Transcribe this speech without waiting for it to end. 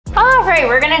right,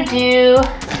 we're gonna do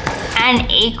an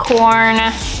acorn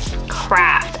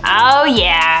craft. Oh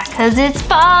yeah, cause it's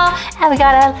fall and we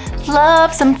gotta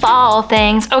love some fall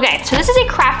things. Okay, so this is a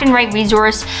craft and write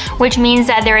resource, which means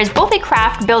that there is both a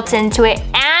craft built into it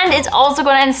and it's also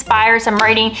going to inspire some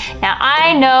writing. Now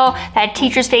I know that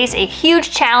teachers face a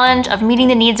huge challenge of meeting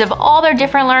the needs of all their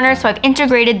different learners, so I've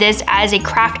integrated this as a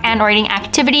craft and writing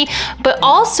activity, but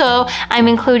also I'm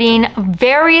including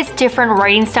various different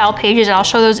writing style pages, and I'll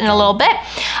show those in a little bit.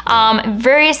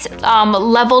 Various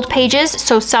leveled pages,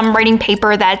 so some writing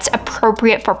paper that's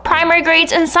appropriate for primary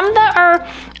grades and some that are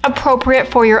appropriate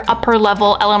for your upper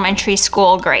level elementary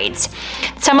school grades.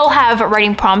 Some will have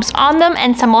writing prompts on them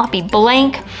and some will be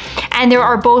blank. And there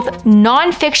are both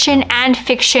non-fiction and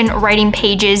fiction writing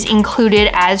pages included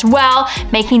as well,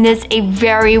 making this a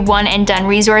very one and done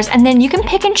resource. And then you can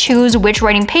pick and choose which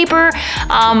writing paper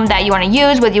that you want to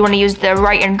use, whether you want to use the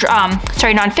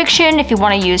non-fiction, if you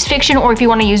want to use fiction, or if you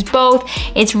want to use both.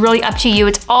 It's really up to you.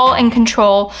 It's all in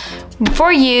control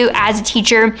for you as a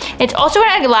teacher. It's also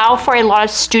going to allow for a lot of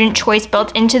student choice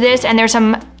built into this, and there's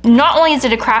some, not only is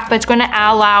it a craft, but it's going to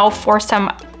allow for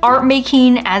some art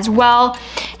making as well,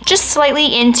 just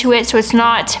slightly into it, so it's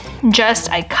not just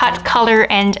a cut, color,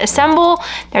 and assemble.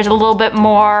 There's a little bit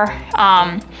more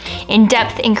in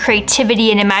depth and creativity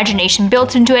and imagination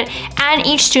built into it, and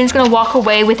each student's going to walk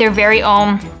away with their very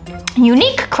own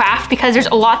unique craft because there's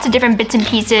lots of different bits and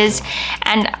pieces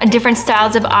and different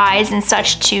styles of eyes and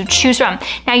such to choose from.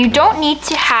 Now you don't need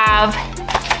to have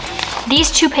these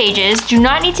 2 pages, do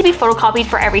not need to be photocopied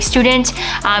for every student.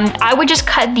 I would just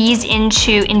cut these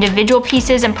into individual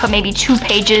pieces and put maybe 2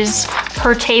 pages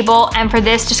per table. And for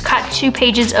this, just cut 2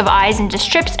 pages of eyes into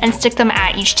strips and stick them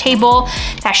at each table.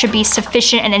 That should be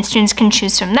sufficient, and then students can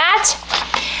choose from that.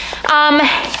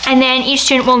 And then each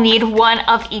student will need one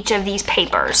of each of these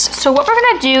papers. So what we're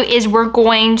gonna do is we're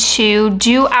going to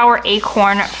do our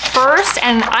acorn first,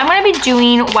 and I'm gonna be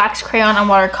doing wax crayon and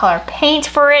watercolor paint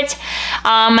for it,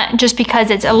 just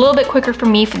because it's a little bit quicker for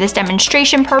me for this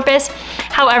demonstration purpose.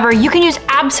 However, you can use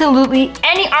absolutely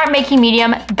any art making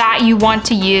medium that you want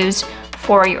to use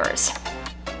for yours.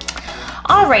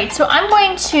 All right, so I'm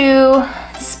going to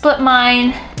split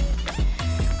mine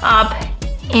up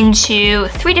into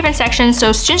 3 different sections.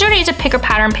 So students are going to use a pick a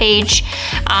pattern page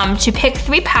to pick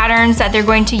 3 patterns that they're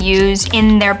going to use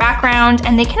in their background,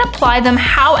 and they can apply them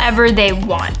however they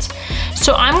want.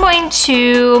 So I'm going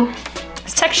to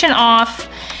section off,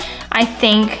 I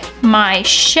think, my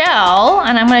shell,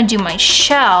 and I'm going to do my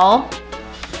shell,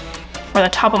 or the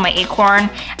top of my acorn,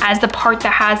 as the part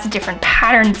that has the different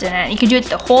patterns in it. You can do it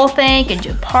the whole thing, you can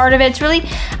do part of it. It's really,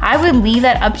 I would leave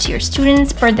that up to your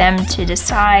students for them to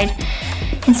decide.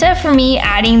 Instead of for me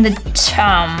adding the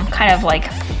kind of like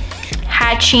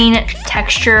hatching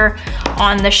texture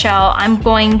on the shell, I'm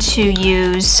going to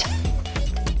use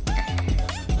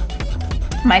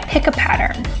my pick a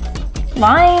pattern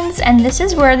lines, and this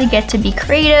is where they get to be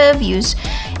creative, use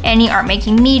any art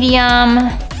making medium.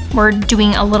 We're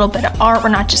doing a little bit of art, we're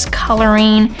not just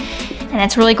coloring, and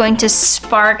it's really going to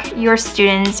spark your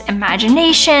students'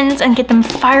 imaginations and get them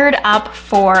fired up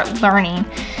for learning.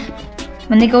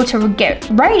 When they go to get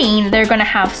writing, they're gonna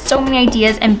have so many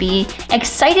ideas and be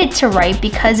excited to write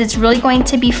because it's really going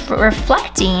to be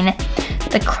reflecting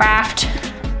the craft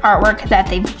artwork that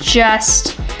they've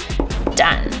just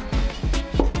done.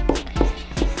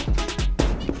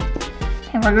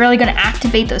 And we're really gonna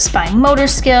activate those fine motor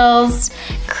skills,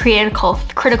 critical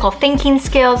thinking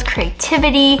skills,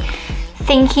 creativity,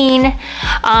 thinking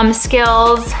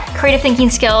skills, creative thinking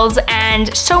skills,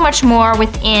 and so much more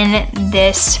within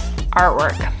this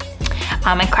artwork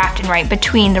and craft and write,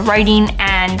 between the writing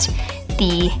and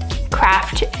the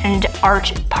craft and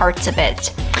art parts of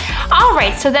it. All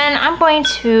right, so then I'm going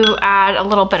to add a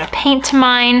little bit of paint to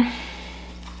mine,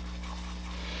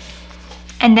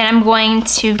 and then I'm going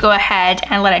to go ahead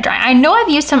and let it dry. I know I've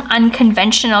used some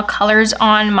unconventional colors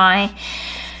on my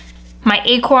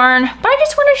acorn, but I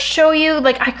just want to show you,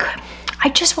 like, I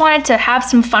just wanted to have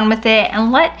some fun with it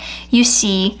and let you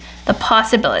see the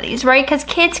possibilities, right? Because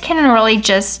kids can really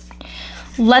just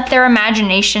let their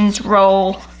imaginations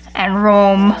roll and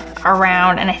roam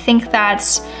around, and I think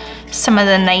that's some of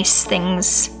the nice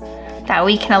things that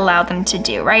we can allow them to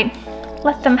do, right?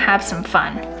 Let them have some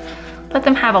fun. Let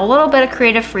them have a little bit of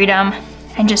creative freedom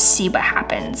and just see what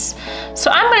happens.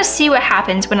 So I'm gonna see what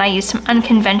happens when I use some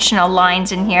unconventional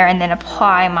lines in here and then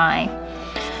apply my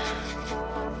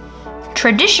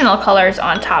traditional colors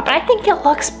on top. And I think it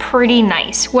looks pretty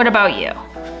nice. What about you?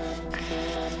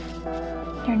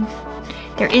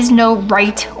 There is no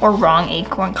right or wrong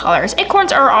acorn colors.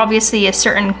 Acorns are obviously a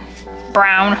certain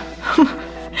brown,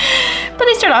 but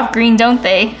they start off green, don't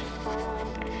they?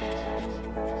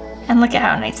 And look at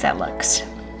how nice that looks.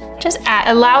 Just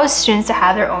allows students to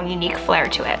have their own unique flair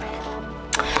to it.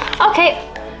 Okay,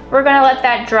 we're gonna let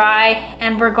that dry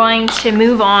and we're going to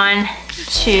move on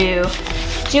to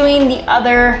doing the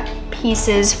other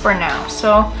pieces for now.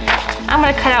 So I'm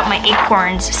gonna cut out my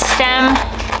acorn's stem.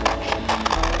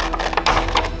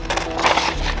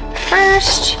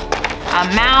 First, a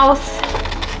mouth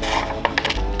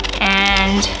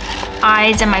and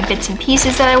eyes and my bits and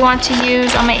pieces that I want to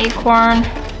use on my acorn.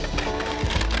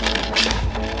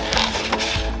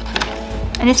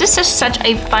 And it's just such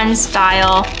a fun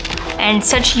style and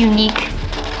such unique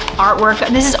artwork.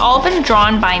 This has all been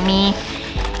drawn by me.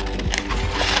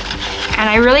 And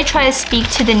I really try to speak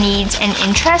to the needs and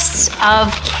interests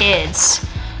of kids.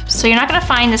 So you're not gonna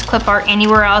find this clip art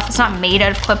anywhere else. It's not made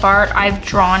out of clip art. I've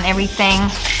drawn everything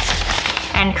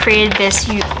and created this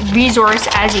resource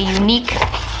as a unique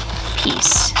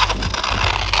piece.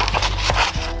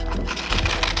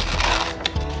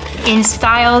 In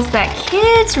styles that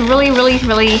kids really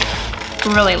like.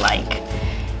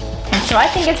 And so I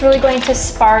think it's really going to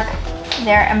spark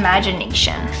their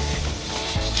imagination.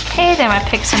 Okay, then I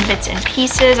pick some bits and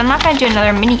pieces. I'm not gonna do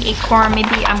another mini acorn.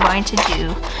 Maybe I'm going to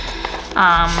do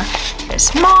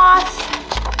this moth.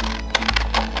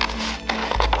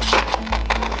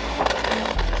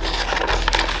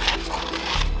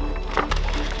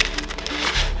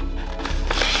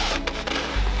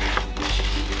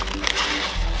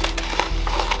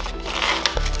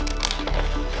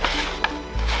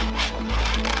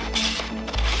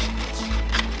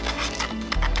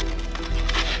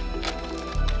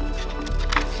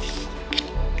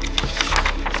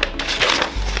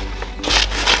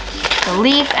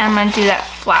 Leaf, and I'm gonna do that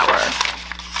flower.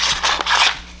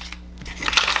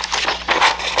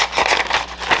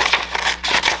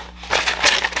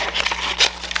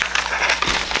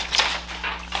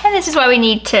 And this is why we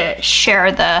need to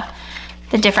share the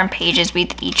different pages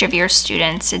with each of your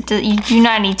students. You do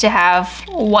not need to have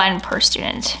one per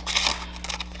student.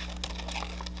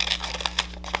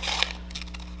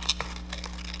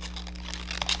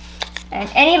 And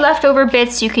any leftover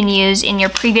bits you can use in your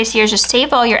previous years. Just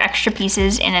save all your extra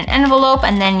pieces in an envelope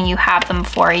and then you have them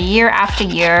for a year after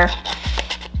year.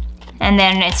 And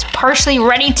then it's partially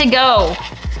ready to go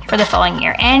for the following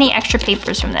year. Any extra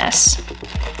papers from this,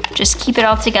 just keep it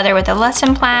all together with a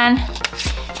lesson plan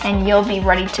and you'll be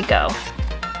ready to go.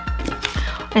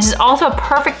 This is also a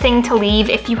perfect thing to leave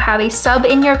if you have a sub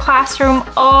in your classroom.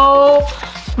 Oh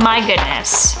my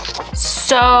goodness.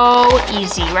 So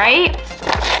easy, right?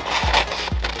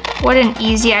 What an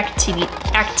easy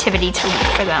activity to leave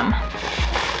for them.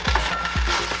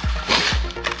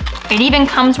 It even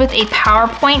comes with a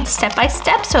PowerPoint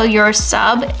step-by-step, so your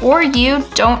sub or you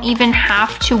don't even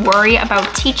have to worry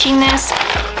about teaching this.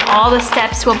 All the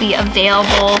steps will be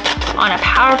available on a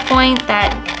PowerPoint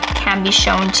that can be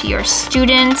shown to your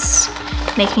students,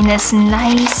 making this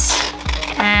nice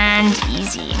and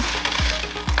easy.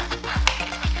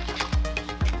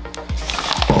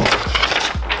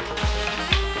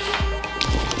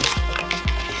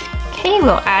 Okay,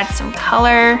 we'll add some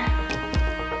color.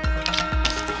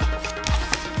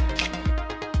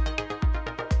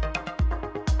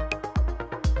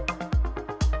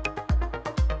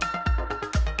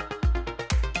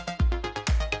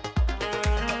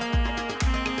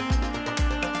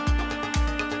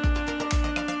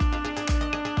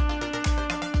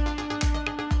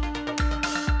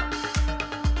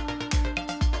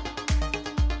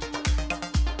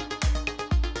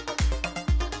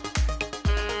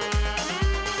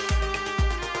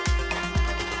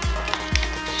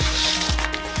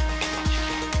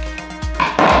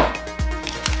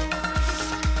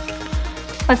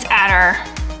 Let's add our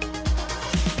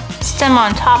stem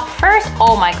on top first.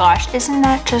 Oh my gosh, isn't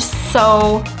that just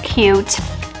so cute?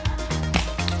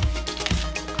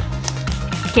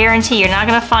 Guarantee you're not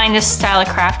gonna find this style of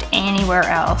craft anywhere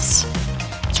else.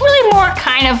 It's really more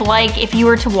kind of like if you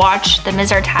were to watch the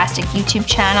Ms. Artastic YouTube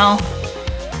channel.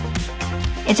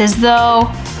 It's as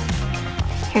though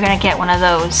you're gonna get one of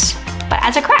those, but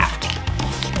as a craft.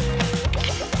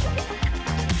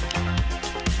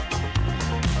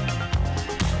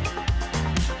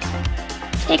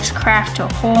 Takes craft to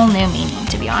a whole new meaning,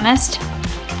 to be honest.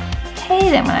 Okay,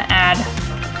 then I'm gonna add.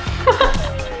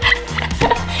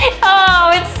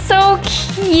 Oh, it's so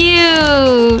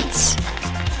cute.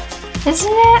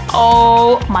 Isn't it?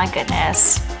 Oh my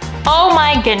goodness. Oh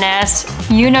my goodness.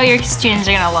 You know your students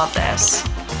are gonna love this.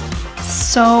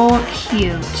 So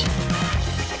cute.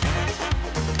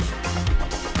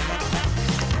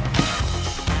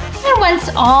 And once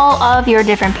all of your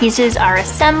different pieces are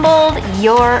assembled,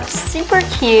 your super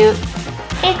cute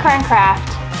Acorn Craft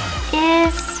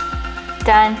is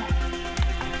done.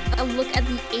 A look at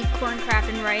the Acorn Craft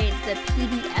and Write, the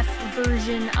PDF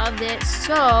version of it.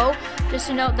 So just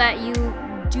to note that you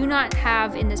do not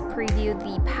have in this preview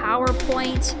the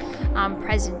PowerPoint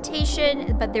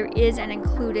presentation, but there is an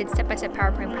included step-by-step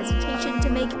PowerPoint presentation to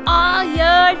make all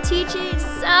your teaching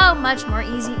so much more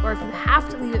easy. Or if you have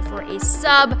to leave it for a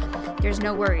sub, there's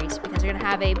no worries, because you're gonna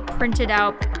have a printed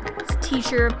out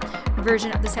teacher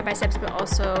version of the step-by-steps, but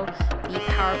also the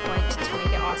PowerPoint to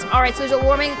make it awesome. All right, so there's a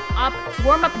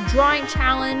warm-up drawing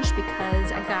challenge,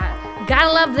 because I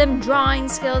gotta love them drawing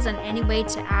skills, and any way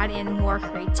to add in more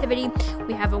creativity.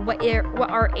 We have a what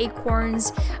are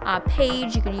acorns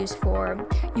page you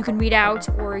can read out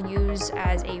or use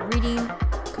as a reading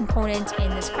component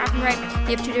in this craft and write.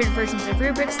 You have two different versions of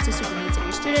rubrics to suit the needs of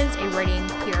your students, a writing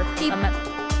PRP.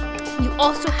 You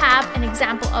also have an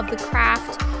example of the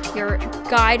craft, your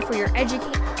guide for your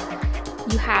education.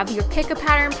 You have your pick a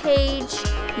pattern page.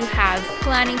 You have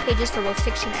planning pages for both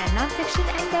fiction and nonfiction,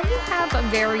 and then you have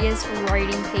various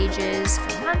writing pages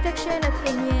from nonfiction,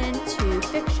 opinion to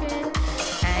fiction,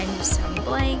 and some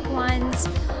blank ones,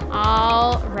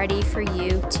 all ready for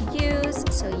you to use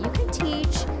so you can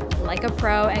teach like a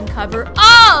pro and cover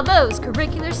all those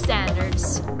curricular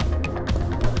standards.